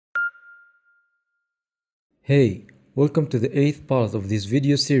Hey, welcome to the 8th part of this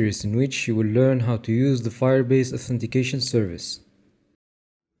video series in which you will learn how to use the Firebase Authentication service.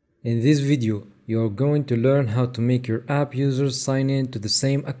 In this video, you are going to learn how to make your app users sign in to the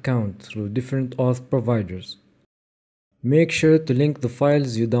same account through different auth providers. Make sure to link the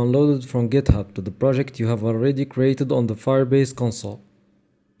files you downloaded from GitHub to the project you have already created on the Firebase console.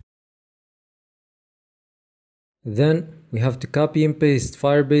 Then, we have to copy and paste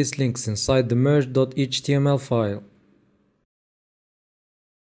Firebase links inside the merge.html file.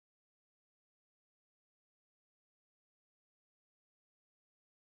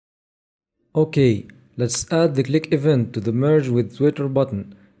 Okay, let's add the click event to the merge with Twitter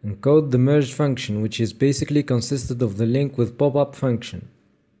button and code the merge function, which is basically consisted of the link with pop-up function.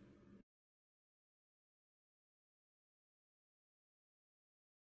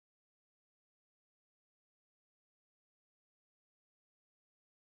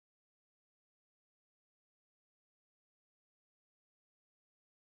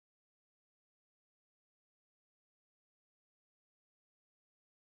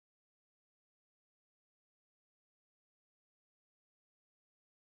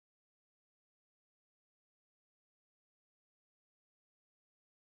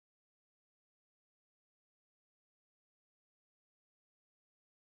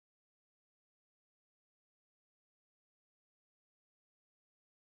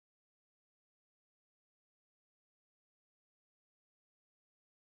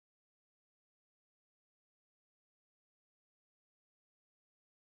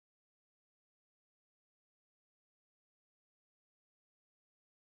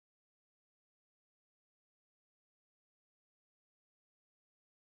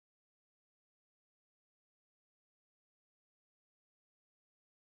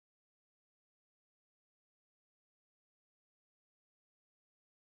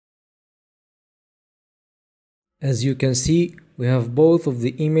 As you can see, we have both of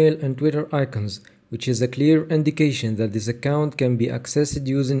the email and Twitter icons, which is a clear indication that this account can be accessed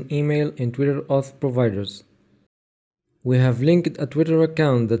using email and Twitter auth providers. We have linked a Twitter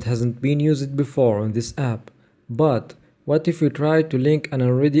account that hasn't been used before on this app, but what if we try to link an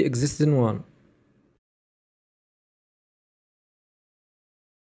already existing one?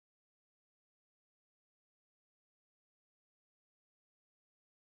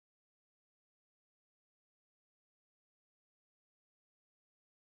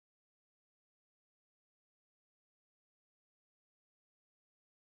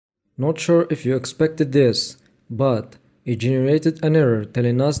 Not sure if you expected this, but it generated an error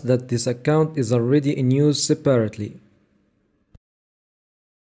telling us that this account is already in use separately.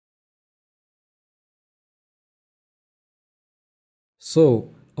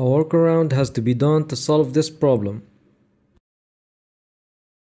 So, a workaround has to be done to solve this problem.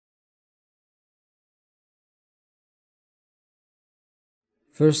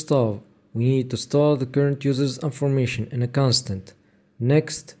 First off, we need to store the current user's information in a constant.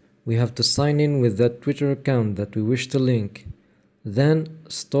 Next, we have to sign in with that Twitter account that we wish to link. Then,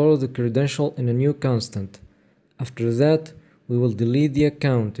 store the credential in a new constant. After that, we will delete the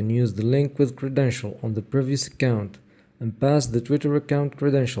account and use the link with credential on the previous account and pass the Twitter account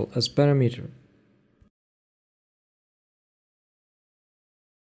credential as parameter.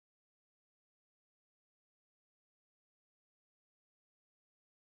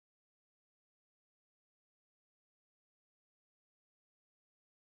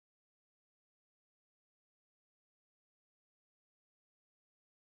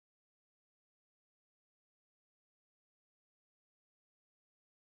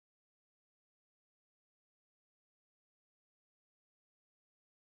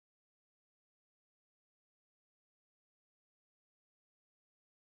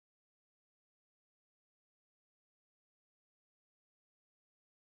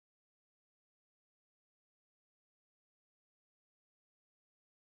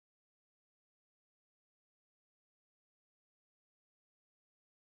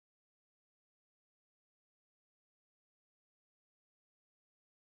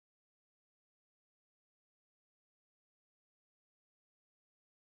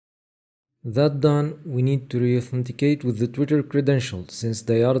 That done, we need to re-authenticate with the Twitter credential since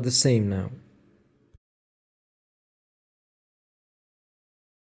they are the same now.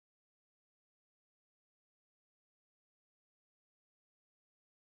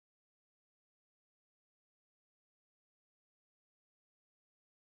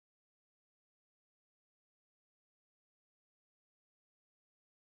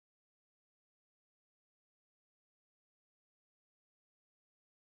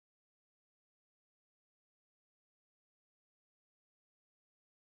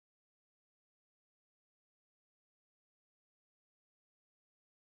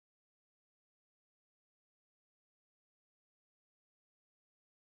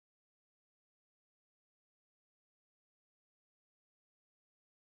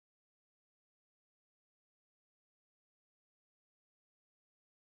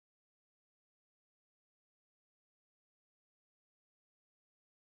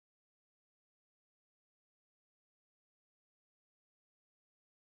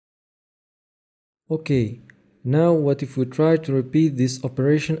 Okay, now what if we try to repeat this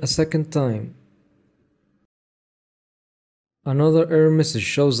operation a second time? Another error message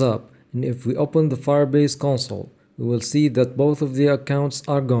shows up, and if we open the Firebase console, we will see that both of the accounts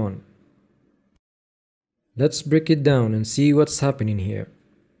are gone. Let's break it down and see what's happening here.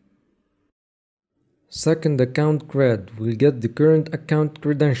 Second account cred will get the current account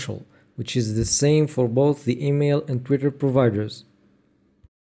credential, which is the same for both the email and Twitter providers.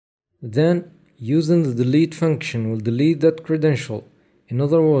 Then, using the delete function will delete that credential. In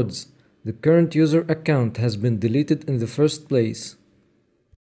other words, the current user account has been deleted in the first place.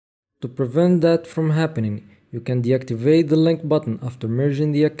 To prevent that from happening, you can deactivate the link button after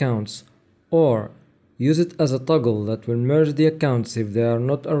merging the accounts, or use it as a toggle that will merge the accounts if they are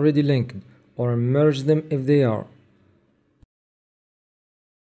not already linked, or merge them if they are.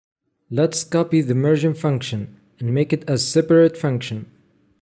 Let's copy the merging function and make it a separate function.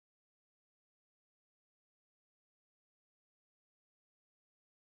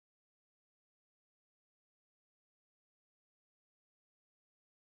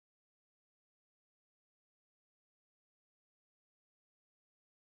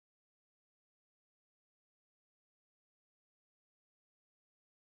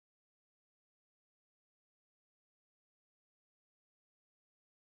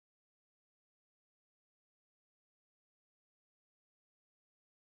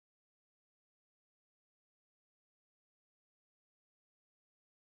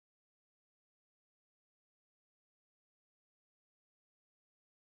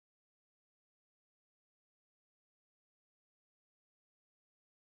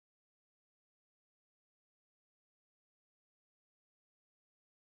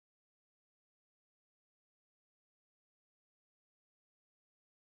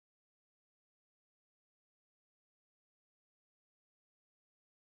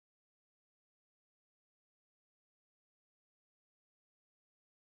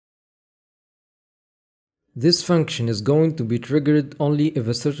 This function is going to be triggered only if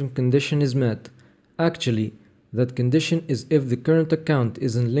a certain condition is met. Actually, that condition is if the current account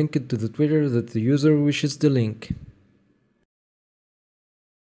isn't linked to the Twitter that the user wishes to link.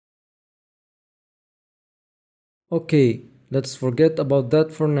 Okay, let's forget about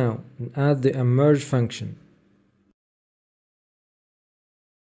that for now and add the merge function.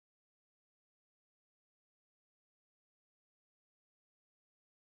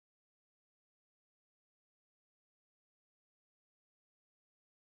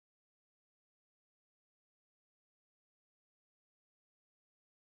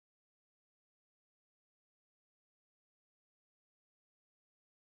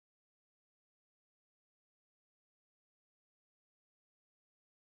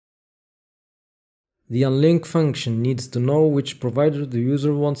 The unlink function needs to know which provider the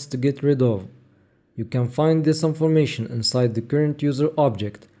user wants to get rid of. You can find this information inside the current user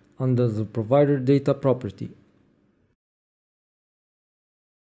object under the provider data property.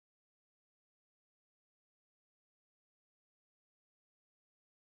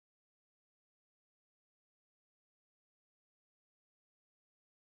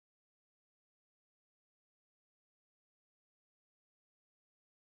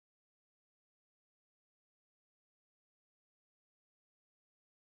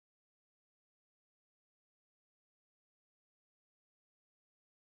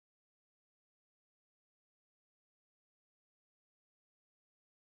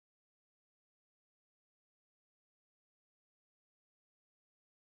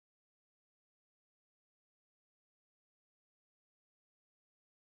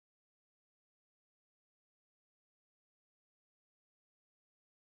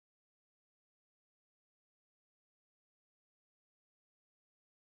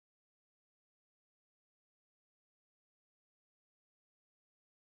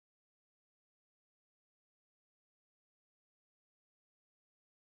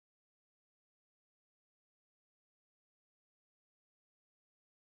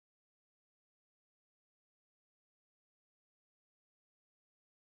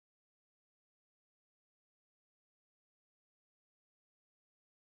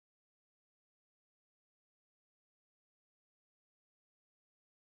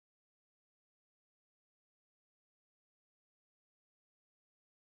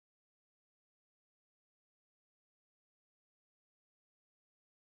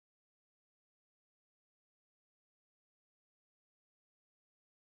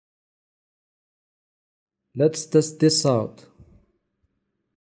 Let's test this out.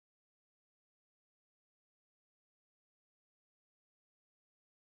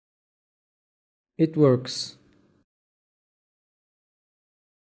 It works.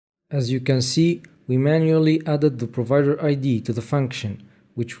 As you can see, we manually added the provider ID to the function,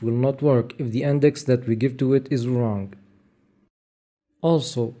 which will not work if the index that we give to it is wrong.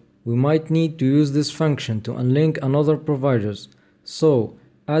 Also, we might need to use this function to unlink another providers, so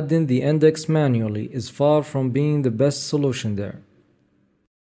adding the index manually is far from being the best solution there.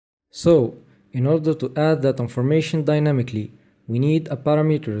 So, in order to add that information dynamically, we need a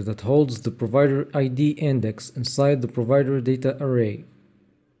parameter that holds the provider ID index inside the provider data array.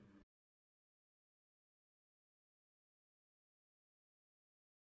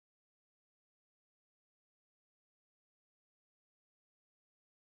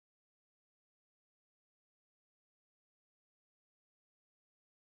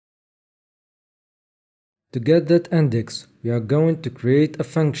 To get that index, we are going to create a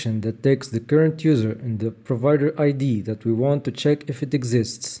function that takes the current user and the provider ID that we want to check if it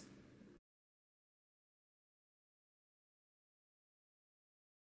exists.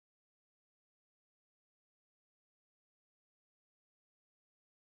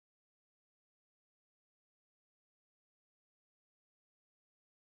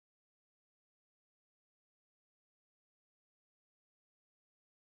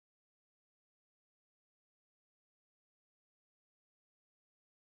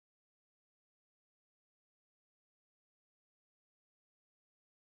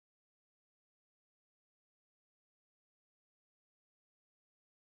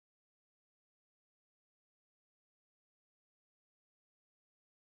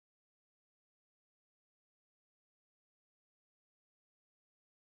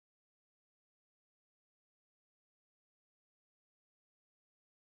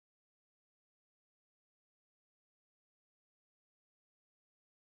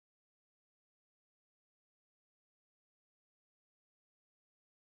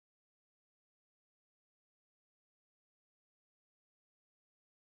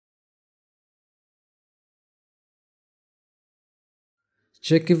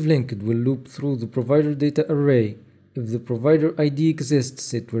 Check if linked will loop through the provider data array. If the provider ID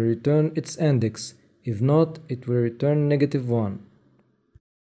exists, it will return its index. If not, it will return -1.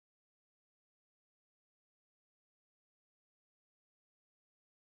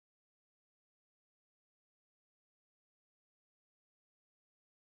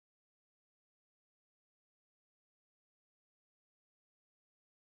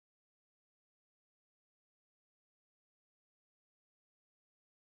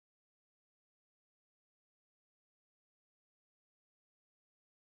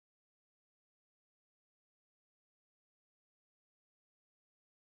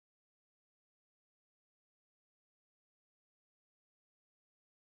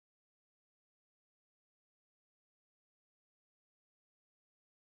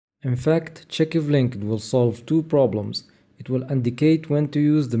 In fact, check if linked will solve two problems. It will indicate when to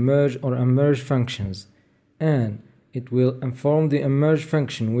use the merge or unmerge functions, and it will inform the unmerge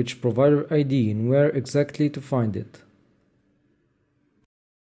function which provider ID and where exactly to find it.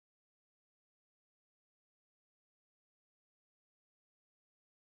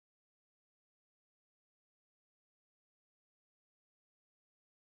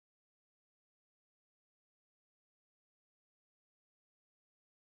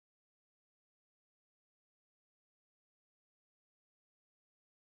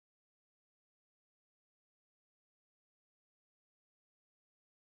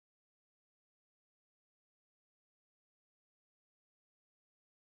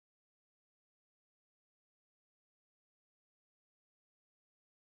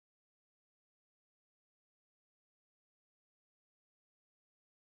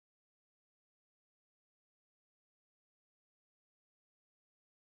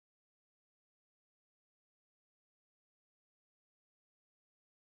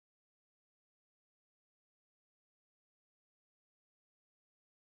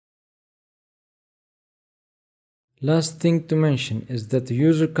 Last thing to mention is that the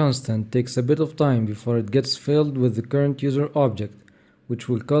user constant takes a bit of time before it gets filled with the current user object, which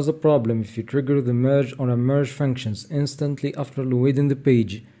will cause a problem if you trigger the merge or unmerge functions instantly after loading the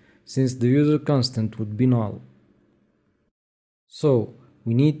page, since the user constant would be null. So,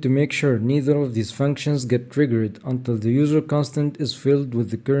 we need to make sure neither of these functions get triggered until the user constant is filled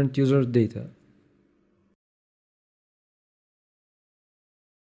with the current user data.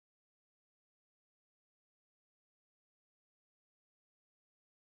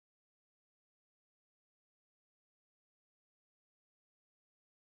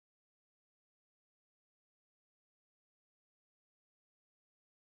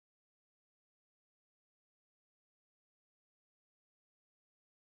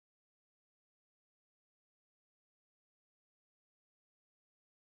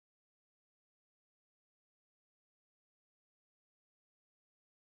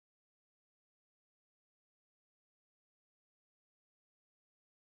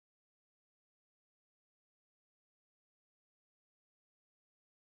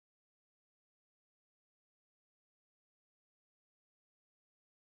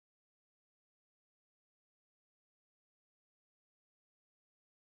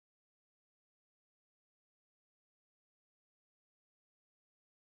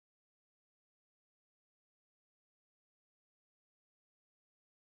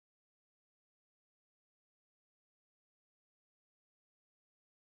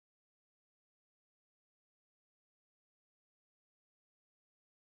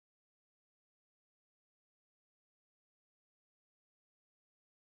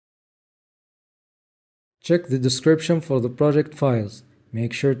 Check the description for the project files.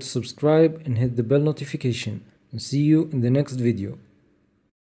 Make sure to subscribe and hit the bell notification, and see you in the next video.